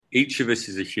Each of us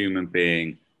is a human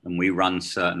being and we run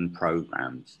certain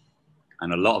programs.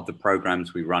 And a lot of the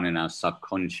programs we run in our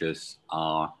subconscious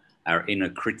are our inner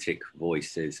critic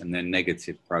voices, and they're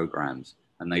negative programs.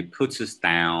 And they put us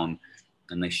down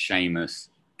and they shame us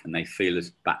and they feel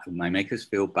us bad and they make us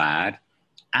feel bad.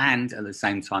 And at the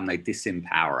same time, they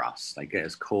disempower us. They get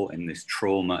us caught in this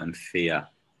trauma and fear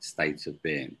state of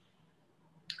being.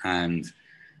 And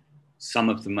some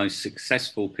of the most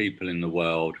successful people in the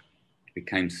world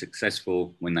became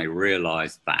successful when they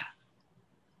realized that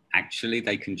actually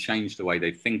they can change the way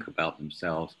they think about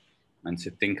themselves, and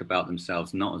to think about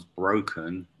themselves not as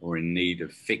broken or in need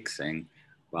of fixing,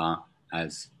 but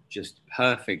as just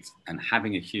perfect and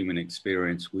having a human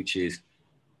experience which is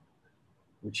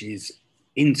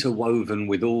interwoven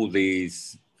with all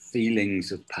these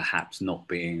feelings of perhaps not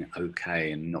being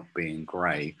okay and not being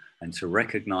great, and to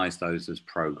recognize those as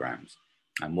programs.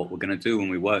 And what we're going to do when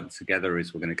we work together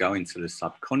is we're going to go into the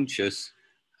subconscious,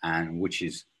 and which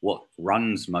is what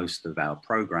runs most of our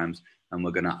programs, and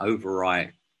we're going to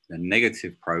overwrite the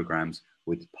negative programs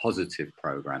with positive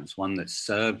programs, one that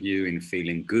serve you in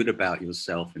feeling good about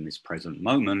yourself in this present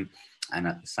moment, and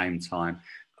at the same time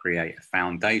create a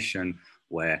foundation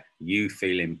where you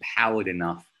feel empowered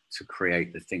enough to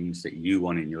create the things that you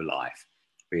want in your life,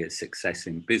 be it success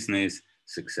in business,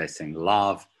 success in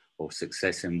love, or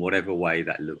success in whatever way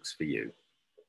that looks for you.